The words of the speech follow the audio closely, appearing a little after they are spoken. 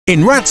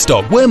In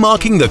Radstock, we're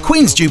marking the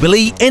Queen's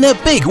Jubilee in a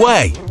big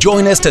way.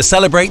 Join us to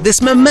celebrate this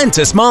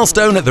momentous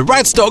milestone at the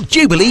Radstock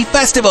Jubilee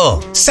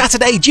Festival,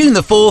 Saturday, June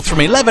the 4th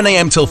from 11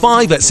 AM till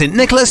 5 at St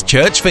Nicholas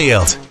Church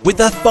Field, with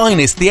the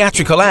finest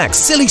theatrical acts,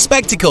 silly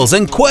spectacles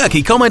and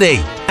quirky comedy.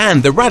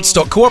 And the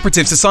Radstock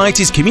Co-operative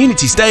Society's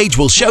community stage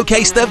will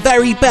showcase the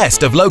very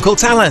best of local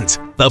talent.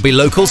 There'll be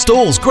local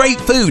stalls, great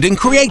food and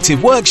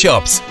creative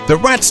workshops. The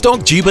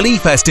Radstock Jubilee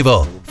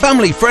Festival.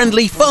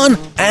 Family-friendly fun,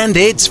 and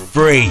it's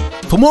free.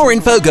 For more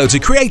info, go to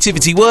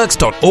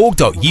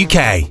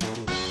creativityworks.org.uk.